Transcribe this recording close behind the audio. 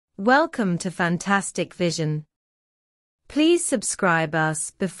Welcome to Fantastic Vision. Please subscribe us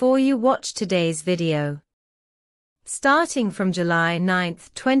before you watch today's video. Starting from July 9,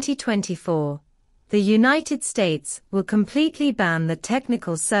 2024, the United States will completely ban the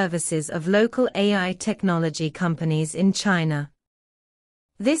technical services of local AI technology companies in China.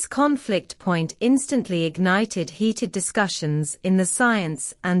 This conflict point instantly ignited heated discussions in the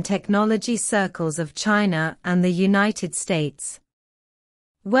science and technology circles of China and the United States.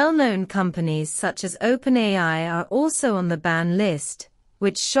 Well-known companies such as OpenAI are also on the ban list,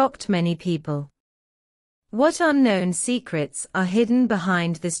 which shocked many people. What unknown secrets are hidden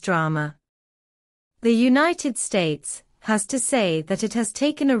behind this drama? The United States has to say that it has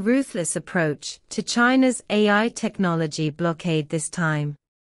taken a ruthless approach to China's AI technology blockade this time.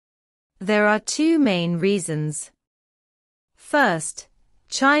 There are two main reasons. First,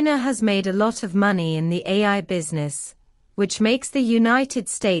 China has made a lot of money in the AI business, which makes the United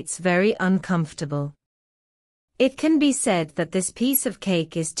States very uncomfortable. It can be said that this piece of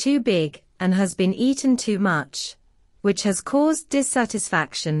cake is too big and has been eaten too much, which has caused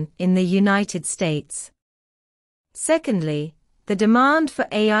dissatisfaction in the United States. Secondly, the demand for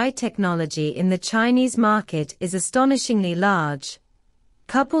AI technology in the Chinese market is astonishingly large,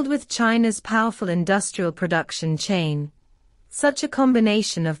 coupled with China's powerful industrial production chain. Such a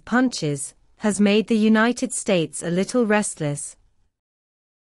combination of punches has made the United States a little restless.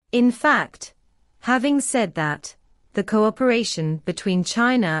 In fact, having said that, the cooperation between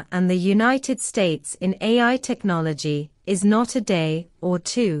China and the United States in AI technology is not a day or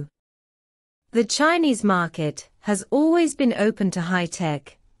two. The Chinese market has always been open to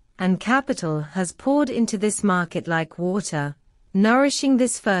high-tech, and capital has poured into this market like water, nourishing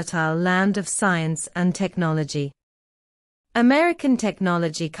this fertile land of science and technology. American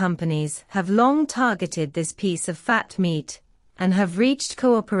technology companies have long targeted this piece of fat meat and have reached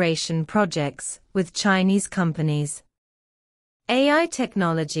cooperation projects with Chinese companies. AI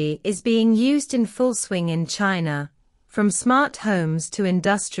technology is being used in full swing in China, from smart homes to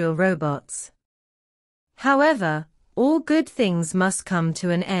industrial robots. However, all good things must come to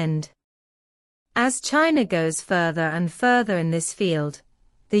an end. As China goes further and further in this field,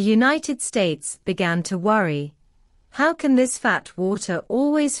 the United States began to worry. How can this fat water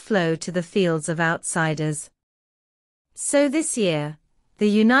always flow to the fields of outsiders? So this year, the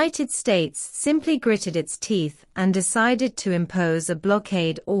United States simply gritted its teeth and decided to impose a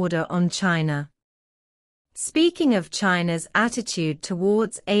blockade order on China. Speaking of China's attitude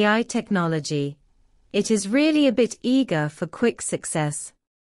towards AI technology, it is really a bit eager for quick success.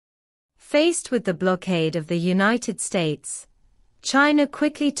 Faced with the blockade of the United States, China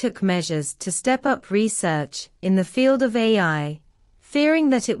quickly took measures to step up research in the field of AI, fearing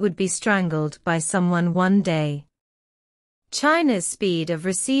that it would be strangled by someone one day. China's speed of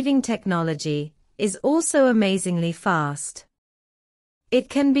receiving technology is also amazingly fast. It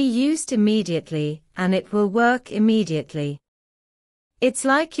can be used immediately and it will work immediately. It's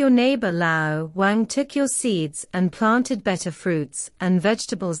like your neighbor Lao Wang took your seeds and planted better fruits and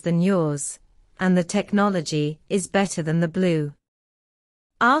vegetables than yours, and the technology is better than the blue.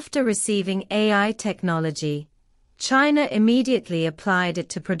 After receiving AI technology, China immediately applied it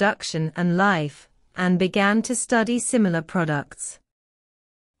to production and life, and began to study similar products.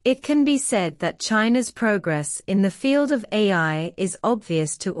 It can be said that China's progress in the field of AI is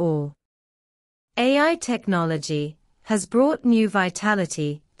obvious to all. AI technology has brought new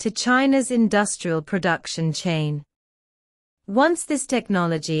vitality to China's industrial production chain. Once this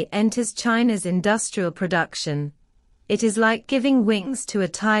technology enters China's industrial production, it is like giving wings to a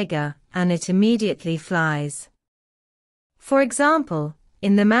tiger, and it immediately flies. For example,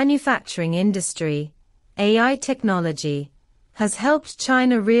 in the manufacturing industry, AI technology has helped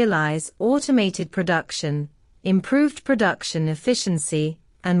China realize automated production, improved production efficiency,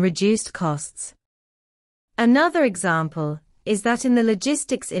 and reduced costs. Another example is that in the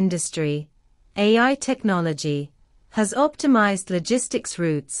logistics industry, AI technology has optimized logistics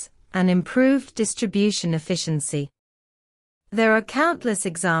routes and improved distribution efficiency. There are countless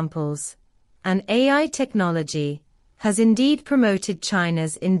examples, and AI technology has indeed promoted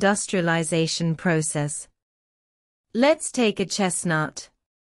China's industrialization process. Let's take a chestnut.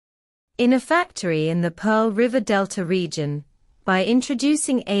 In a factory in the Pearl River Delta region, by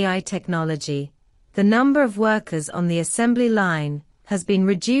introducing AI technology, the number of workers on the assembly line has been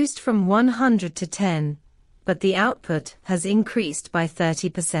reduced from 100 to 10, but the output has increased by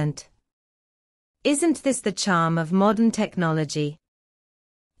 30%. Isn't this the charm of modern technology?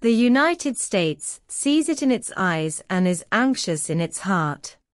 The United States sees it in its eyes and is anxious in its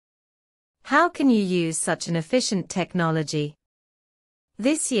heart. How can you use such an efficient technology?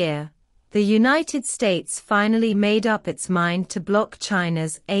 This year, the United States finally made up its mind to block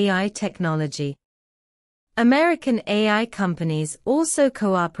China's AI technology. American AI companies also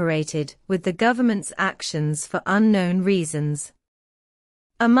cooperated with the government's actions for unknown reasons.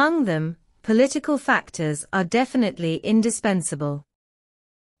 Among them, political factors are definitely indispensable.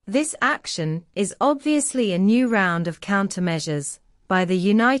 This action is obviously a new round of countermeasures by the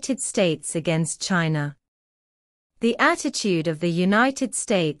United States against China. The attitude of the United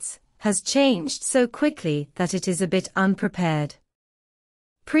States has changed so quickly that it is a bit unprepared.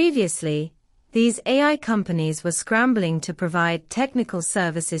 Previously, these AI companies were scrambling to provide technical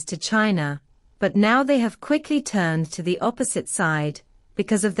services to China, but now they have quickly turned to the opposite side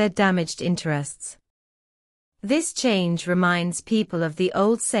because of their damaged interests. This change reminds people of the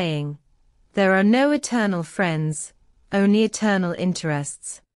old saying, "There are no eternal friends, only eternal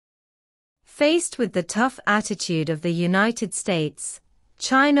interests." Faced with the tough attitude of the United States,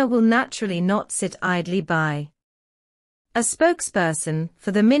 China will naturally not sit idly by. A spokesperson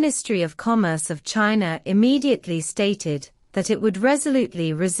for the Ministry of Commerce of China immediately stated that it would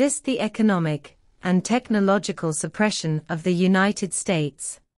resolutely resist the economic and technological suppression of the United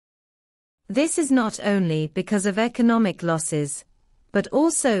States. This is not only because of economic losses, but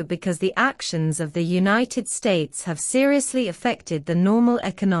also because the actions of the United States have seriously affected the normal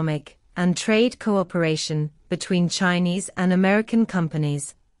economic and trade cooperation between Chinese and American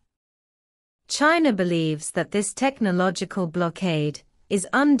companies. China believes that this technological blockade is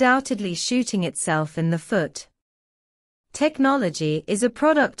undoubtedly shooting itself in the foot. Technology is a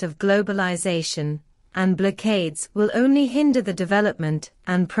product of globalization, and blockades will only hinder the development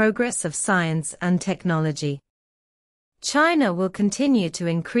and progress of science and technology. China will continue to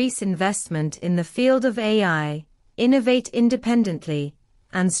increase investment in the field of AI, innovate independently,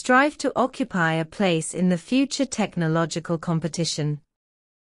 and strive to occupy a place in the future technological competition.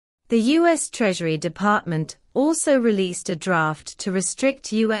 The U.S. Treasury Department also released a draft to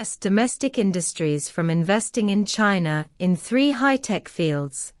restrict U.S. domestic industries from investing in China in 3 high-tech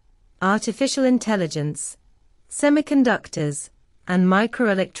fields: artificial intelligence, semiconductors, and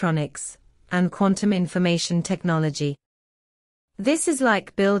microelectronics, and quantum information technology. This is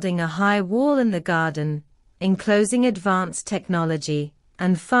like building a high wall in the garden, enclosing advanced technology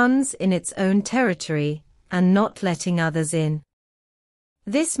and funds in its own territory, and not letting others in.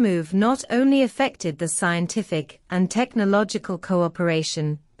 This move not only affected the scientific and technological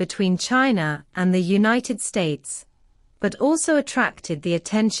cooperation between China and the United States, but also attracted the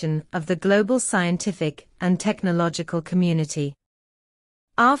attention of the global scientific and technological community.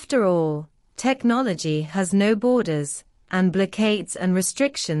 After all, technology has no borders, and blockades and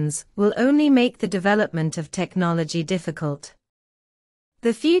restrictions will only make the development of technology difficult.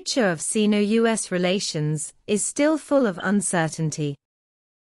 The future of Sino-US relations is still full of uncertainty.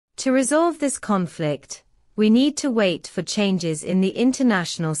 To resolve this conflict, we need to wait for changes in the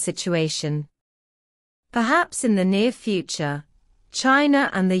international situation. Perhaps in the near future,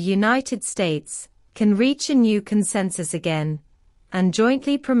 China and the United States can reach a new consensus again, and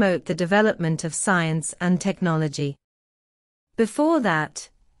jointly promote the development of science and technology. Before that,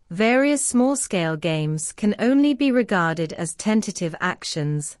 various small-scale games can only be regarded as tentative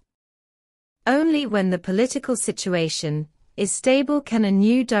actions. Only when the political situation is stable can a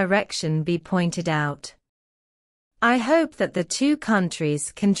new direction be pointed out. I hope that the 2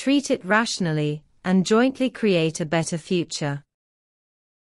 countries can treat it rationally and jointly create a better future.